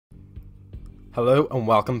Hello and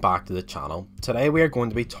welcome back to the channel. Today we are going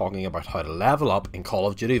to be talking about how to level up in Call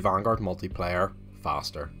of Duty Vanguard multiplayer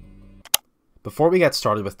faster. Before we get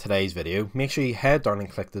started with today's video, make sure you head down and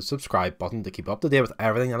click the subscribe button to keep up to date with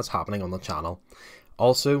everything that is happening on the channel.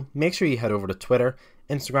 Also, make sure you head over to Twitter,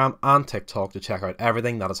 Instagram and TikTok to check out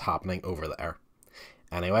everything that is happening over there.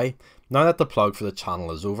 Anyway, now that the plug for the channel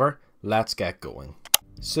is over, let's get going.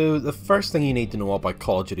 So the first thing you need to know about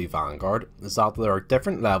Call of Duty Vanguard is that there are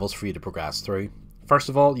different levels for you to progress through. First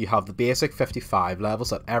of all, you have the basic 55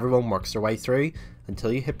 levels that everyone works their way through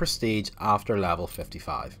until you hit Prestige after level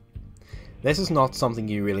 55. This is not something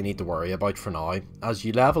you really need to worry about for now. As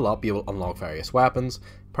you level up, you will unlock various weapons,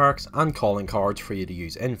 perks and calling cards for you to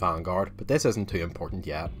use in Vanguard, but this isn't too important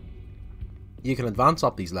yet. You can advance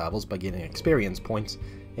up these levels by gaining experience points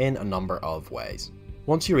in a number of ways.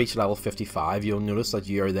 Once you reach level 55, you'll notice that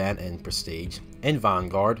you are then in Prestige. In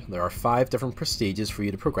Vanguard, there are 5 different prestiges for you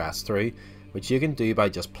to progress through, which you can do by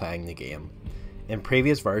just playing the game. In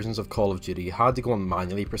previous versions of Call of Duty, you had to go and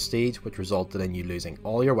manually Prestige, which resulted in you losing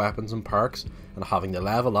all your weapons and perks and having to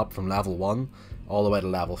level up from level 1 all the way to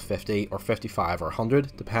level 50 or 55 or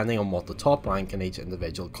 100, depending on what the top rank in each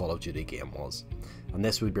individual Call of Duty game was. And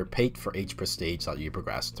this would repeat for each prestige that you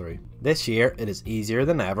progress through. This year, it is easier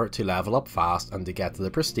than ever to level up fast and to get to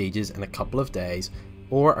the prestiges in a couple of days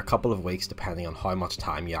or a couple of weeks depending on how much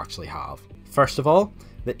time you actually have. First of all,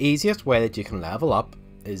 the easiest way that you can level up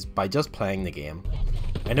is by just playing the game.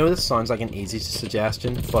 I know this sounds like an easy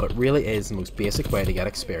suggestion, but it really is the most basic way to get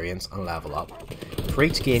experience and level up. For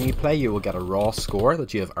each game you play, you will get a raw score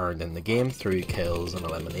that you have earned in the game through kills and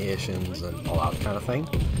eliminations and all that kind of thing.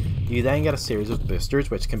 You then get a series of boosters,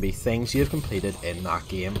 which can be things you have completed in that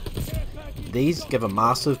game. These give a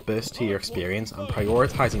massive boost to your experience, and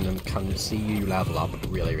prioritising them can see you level up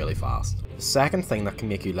really fast. The second thing that can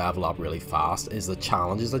make you level up really fast is the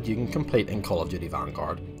challenges that you can complete in Call of Duty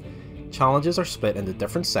Vanguard. Challenges are split into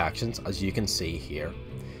different sections, as you can see here.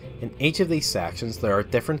 In each of these sections there are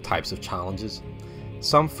different types of challenges.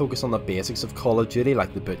 Some focus on the basics of Call of Duty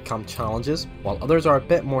like the bootcamp challenges, while others are a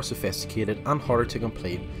bit more sophisticated and harder to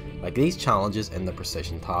complete, like these challenges in the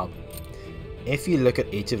Precision tab. If you look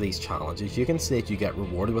at each of these challenges, you can see that you get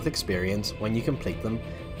rewarded with experience when you complete them,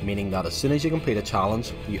 meaning that as soon as you complete a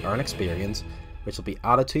challenge, you earn experience, which will be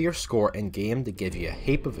added to your score in game to give you a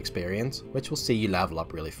heap of experience, which will see you level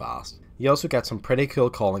up really fast. You also get some pretty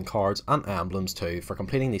cool calling cards and emblems too for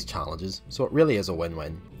completing these challenges, so it really is a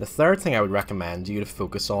win-win. The third thing I would recommend you to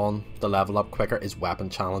focus on to level up quicker is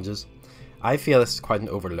weapon challenges. I feel this is quite an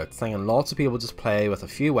overlooked thing, and lots of people just play with a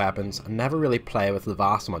few weapons and never really play with the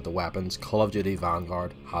vast amount of weapons Call of Duty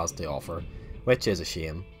Vanguard has to offer, which is a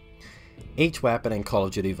shame. Each weapon in Call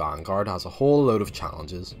of Duty Vanguard has a whole load of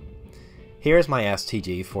challenges. Here is my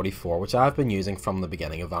STG-44, which I have been using from the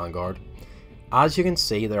beginning of Vanguard. As you can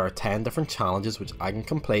see, there are 10 different challenges which I can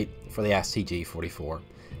complete for the STG-44,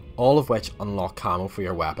 all of which unlock camo for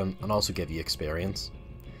your weapon and also give you experience.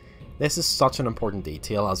 This is such an important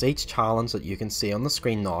detail, as each challenge that you can see on the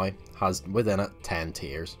screen now has within it 10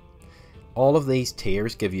 tiers. All of these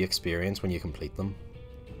tiers give you experience when you complete them.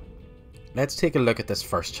 Let's take a look at this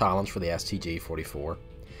first challenge for the STG-44.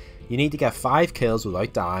 You need to get 5 kills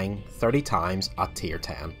without dying 30 times at tier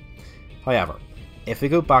 10. However, if we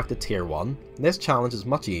go back to tier 1, this challenge is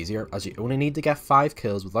much easier as you only need to get 5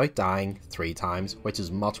 kills without dying 3 times, which is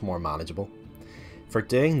much more manageable. For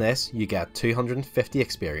doing this, you get 250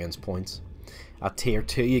 experience points. At tier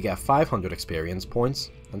 2 you get 500 experience points,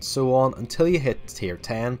 and so on until you hit tier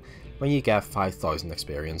 10 when you get 5000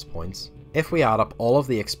 experience points. If we add up all of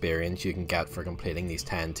the experience you can get for completing these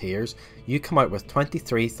 10 tiers, you come out with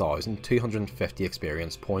 23,250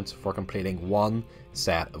 experience points for completing one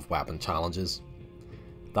set of weapon challenges.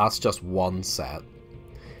 That's just one set.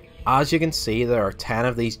 As you can see, there are 10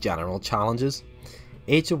 of these general challenges,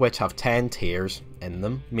 each of which have 10 tiers in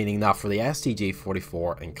them, meaning that for the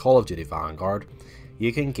STG-44 in Call of Duty Vanguard,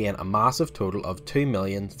 you can gain a massive total of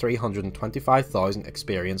 2,325,000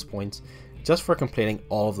 experience points just for completing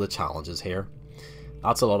all of the challenges here.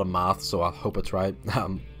 That's a lot of math, so I hope it's right.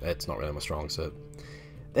 It's not really my strong suit.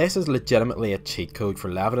 This is legitimately a cheat code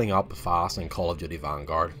for leveling up fast in Call of Duty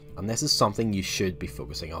Vanguard, and this is something you should be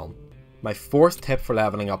focusing on. My fourth tip for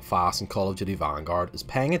leveling up fast in Call of Duty Vanguard is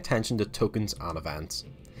paying attention to tokens and events.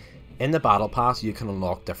 In the Battle Pass you can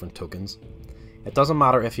unlock different tokens. It doesn't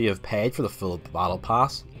matter if you have paid for the full Battle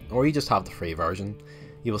Pass or you just have the free version,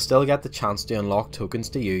 you will still get the chance to unlock tokens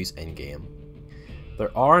to use in-game.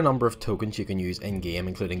 There are a number of tokens you can use in-game,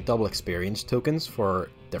 including double experience tokens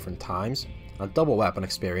for different times and double weapon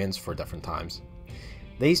experience for different times.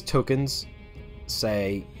 These tokens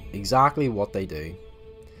say exactly what they do.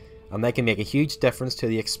 and they can make a huge difference to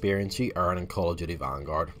the experience you earn in Call of Duty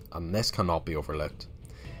Vanguard, and this cannot be overlooked.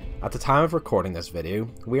 At the time of recording this video,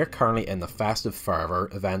 we are currently in the Festive Fervor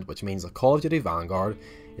event, which means that Call of Duty Vanguard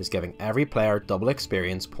is giving every player double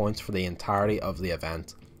experience points for the entirety of the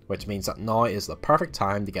event, which means that now is the perfect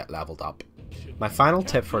time to get leveled up. My final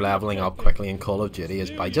tip for leveling up quickly in Call of Duty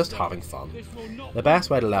is by just having fun. The best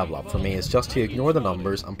way to level up for me is just to ignore the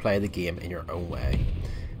numbers and play the game in your own way.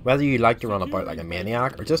 Whether you like to run about like a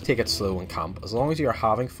maniac or just take it slow and camp, as long as you are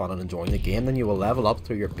having fun and enjoying the game, then you will level up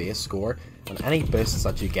through your base score and any boosts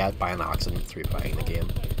that you get by an accident through playing the game.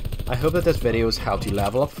 I hope that this video has helped you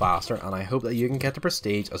level up faster, and I hope that you can get to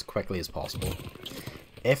prestige as quickly as possible.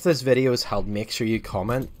 If this video has helped, make sure you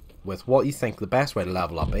comment with what you think the best way to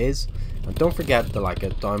level up is, and don't forget to like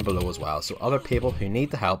it down below as well so other people who need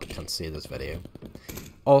the help can see this video.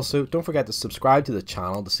 Also, don't forget to subscribe to the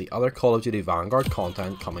channel to see other Call of Duty Vanguard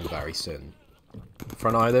content coming very soon.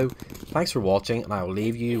 For now though, thanks for watching, and I will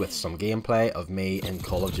leave you with some gameplay of me in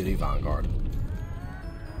Call of Duty Vanguard.